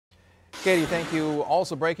Katie, thank you.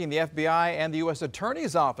 Also breaking, the FBI and the U.S.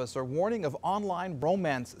 Attorney's Office are warning of online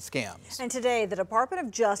romance scams. And today, the Department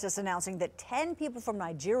of Justice announcing that 10 people from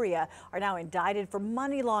Nigeria are now indicted for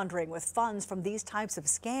money laundering with funds from these types of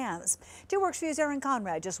scams. 2 Works News' Aaron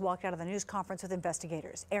Conrad just walked out of the news conference with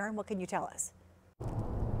investigators. Aaron, what can you tell us?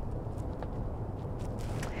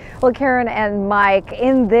 Well, Karen and Mike,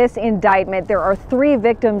 in this indictment, there are 3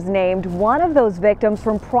 victims named. One of those victims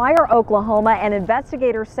from Pryor, Oklahoma, and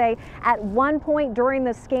investigators say at one point during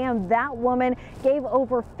the scam, that woman gave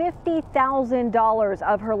over $50,000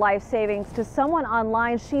 of her life savings to someone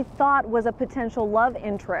online she thought was a potential love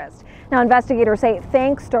interest. Now, investigators say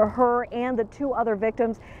thanks to her and the 2 other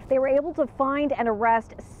victims, they were able to find and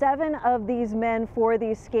arrest 7 of these men for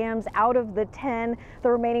these scams out of the 10.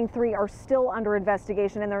 The remaining 3 are still under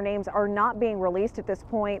investigation, and their names are not being released at this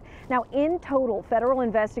point. Now, in total, federal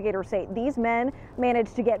investigators say these men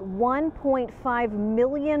managed to get $1.5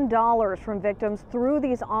 million from victims through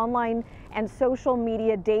these online and social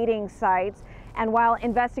media dating sites. And while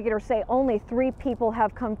investigators say only 3 people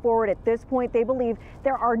have come forward at this point, they believe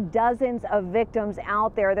there are dozens of victims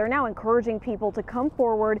out there. They're now encouraging people to come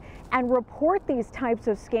forward and report these types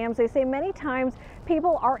of scams. They say many times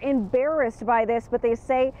people are embarrassed by this, but they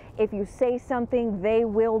say if you say something, they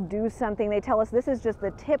will do something. They tell us this is just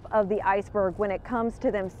the tip of the iceberg when it comes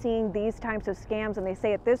to them seeing these types of scams. And they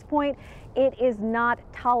say at this point, it is not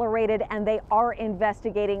tolerated, and they are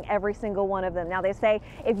investigating every single one of them. Now, they say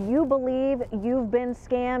if you believe you've been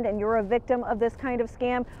scammed and you're a victim of this kind of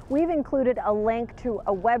scam, we've included a link to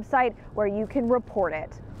a website where you can report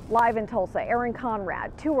it. Live in Tulsa, Aaron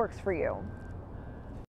Conrad, 2 Works for You.